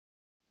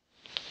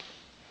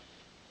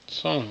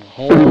Son of a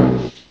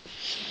hole.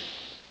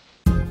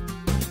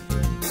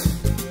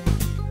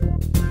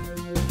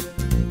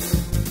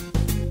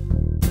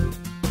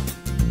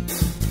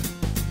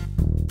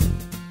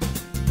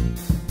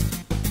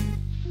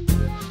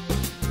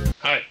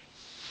 Hi.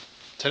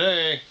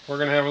 Today we're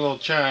gonna have a little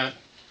chat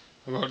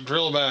about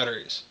drill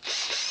batteries.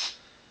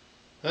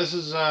 This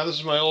is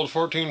my old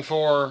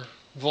 14.4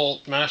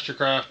 volt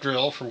Mastercraft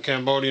drill from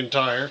Cambodian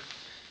Tire.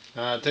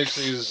 It takes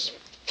these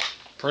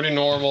pretty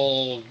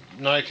normal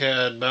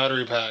nicad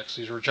battery packs,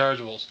 these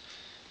rechargeables.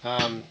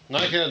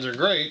 Nicads are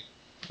great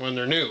when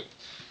they're new.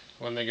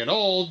 When they get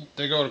old,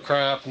 they go to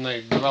crap and they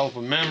develop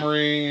a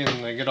memory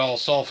and they get all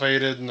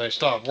sulfated and they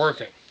stop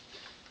working.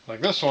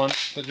 Like this one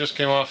that just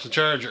came off the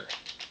charger.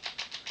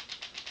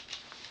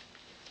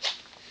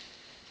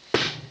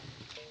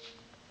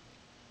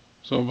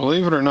 So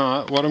believe it or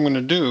not, what I'm going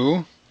to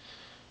do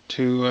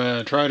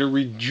to try to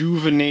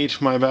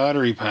rejuvenate my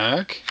battery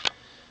pack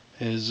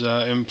is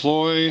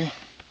employ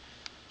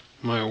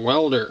my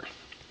welder,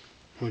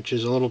 which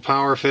is a little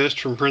power fist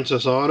from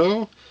Princess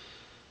Auto.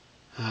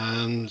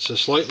 And it's a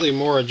slightly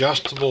more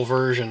adjustable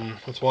version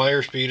with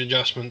wire speed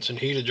adjustments and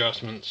heat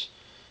adjustments.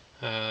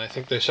 I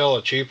think they sell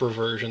a cheaper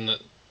version that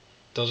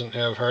doesn't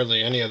have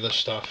hardly any of this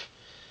stuff.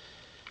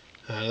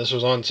 This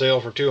was on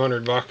sale for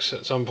 200 bucks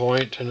at some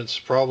point, and it's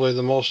probably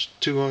the most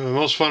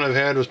fun I've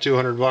had with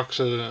 200 bucks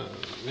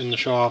in the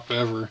shop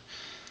ever.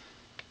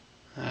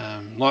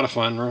 A lot of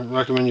fun.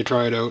 Recommend you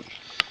try it out.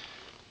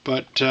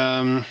 But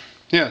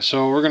yeah,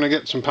 so we're gonna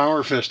get some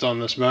power fist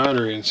on this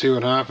battery and see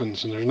what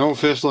happens. And there's no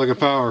fist like a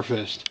power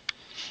fist.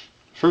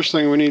 First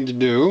thing we need to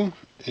do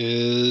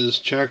is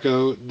check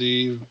out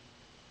the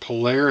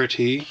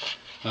polarity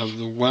of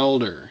the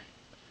welder.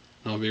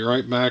 I'll be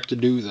right back to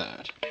do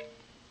that.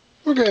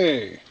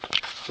 Okay,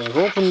 so I've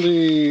opened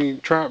the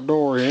trap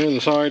door here, the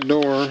side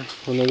door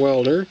on the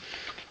welder.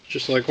 It's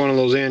just like one of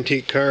those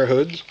antique car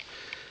hoods.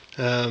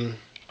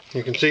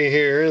 You can see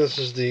here, this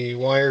is the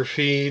wire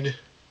feed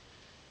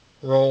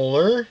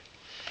roller.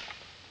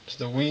 It's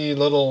the wee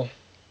little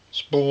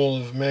spool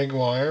of MIG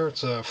wire.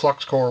 It's a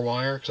flux core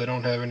wire because I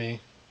don't have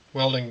any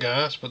welding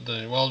gas, but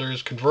the welder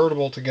is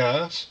convertible to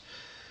gas.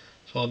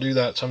 So I'll do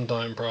that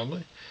sometime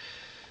probably.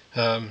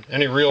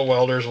 Any real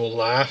welders will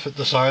laugh at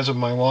the size of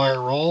my wire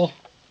roll.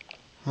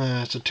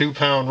 It's a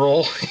 2-pound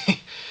roll.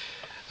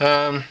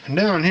 And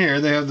down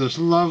here they have this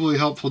lovely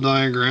helpful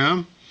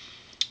diagram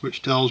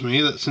which tells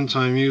me that since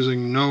I'm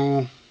using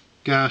no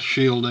gas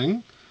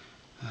shielding,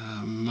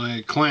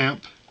 my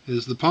clamp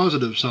is the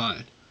positive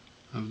side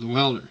of the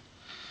welder.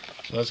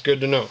 So that's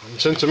good to know.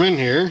 And since I'm in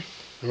here,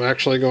 I'm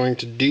actually going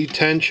to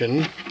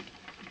detension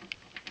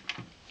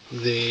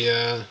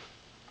the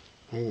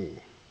ooh,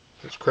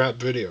 that's crap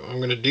video. I'm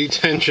going to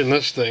detension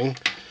this thing,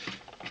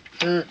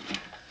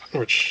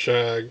 which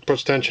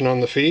puts tension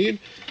on the feed.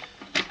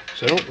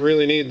 So I don't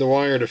really need the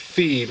wire to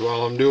feed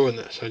while I'm doing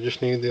this. I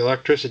just need the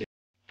electricity.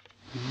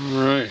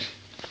 Alright.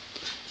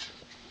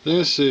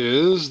 This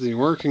is the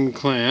working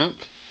clamp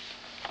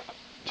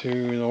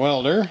to the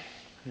welder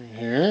right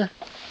here.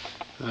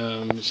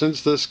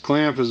 Since this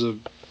clamp is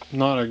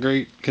not a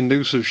great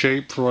conducive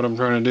shape for what I'm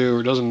trying to do,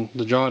 or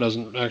the jaw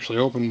doesn't actually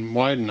open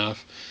wide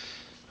enough,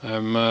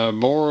 I'm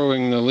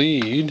borrowing the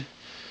lead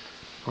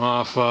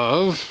off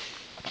of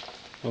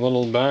a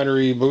little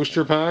battery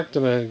booster pack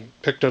that I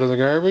picked out of the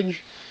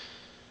garbage.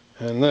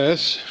 And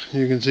this,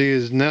 you can see,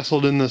 is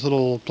nestled in this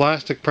little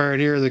plastic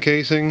part here of the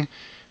casing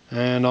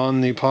and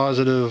on the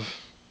positive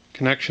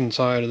connection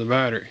side of the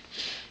battery.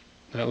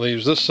 That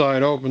leaves this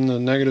side open, the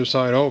negative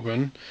side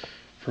open,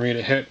 for me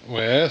to hit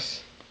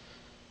with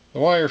the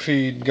wire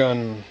feed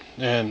gun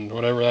end,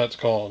 whatever that's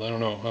called. I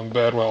don't know, I'm a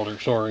bad welder,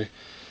 sorry.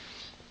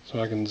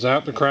 So I can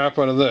zap the crap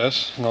out of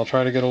this, and I'll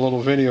try to get a little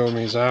video of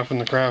me zapping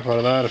the crap out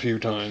of that a few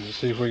times and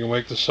see if we can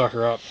wake this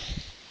sucker up.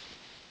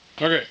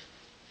 Okay.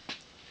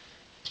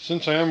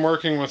 Since I am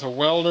working with a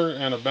welder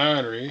and a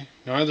battery,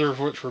 neither of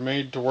which were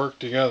made to work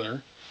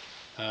together,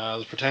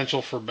 there's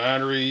potential for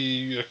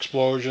battery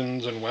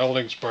explosions and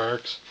welding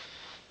sparks.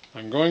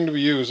 I'm going to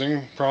be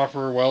using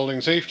proper welding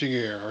safety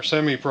gear, or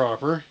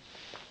semi-proper,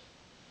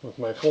 with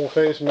my full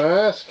face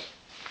mask,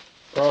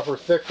 proper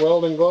thick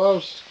welding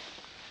gloves,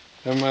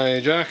 and my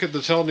jacket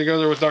that's held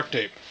together with duct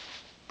tape.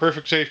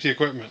 Perfect safety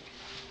equipment.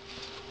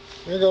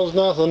 Here goes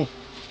nothing.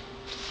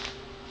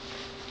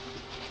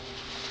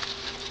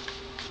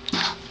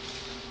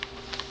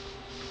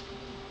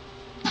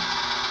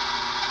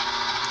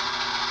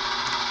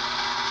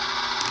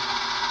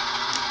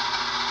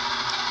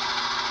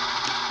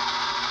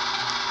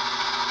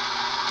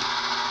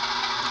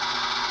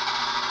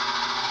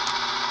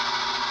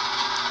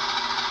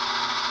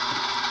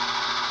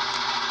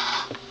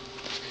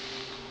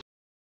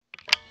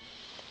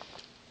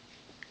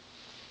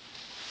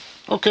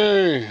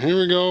 Okay, here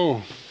we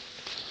go.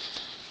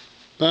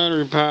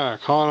 Battery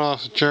pack, hot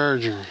off the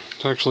charger.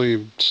 It's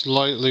actually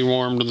slightly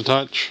warm to the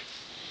touch.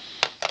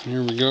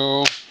 Here we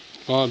go.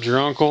 Bob's your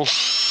uncle.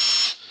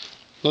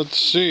 Let's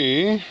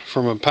see,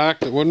 from a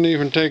pack that wouldn't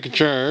even take a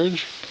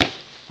charge,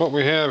 what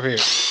we have here.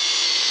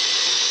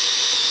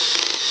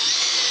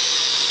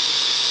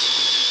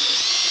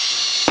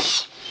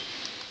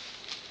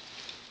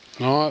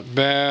 Not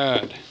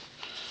bad.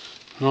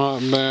 Not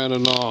bad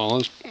at all.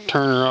 Let's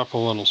turn her up a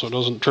little so it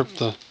doesn't trip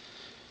the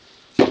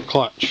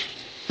clutch.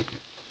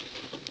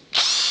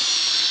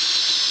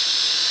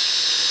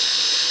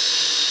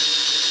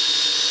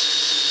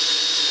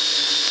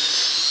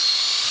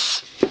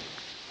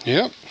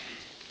 Yep.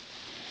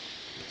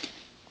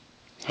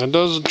 That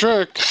does the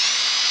trick.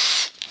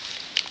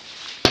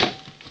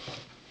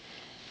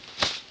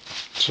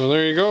 So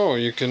there you go.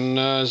 You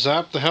can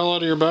zap the hell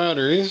out of your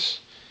batteries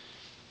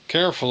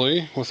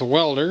carefully with a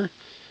welder,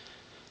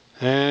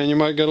 and you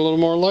might get a little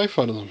more life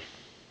out of them.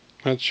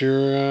 That's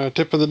your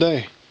tip of the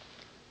day.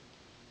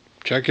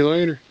 Check you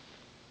later.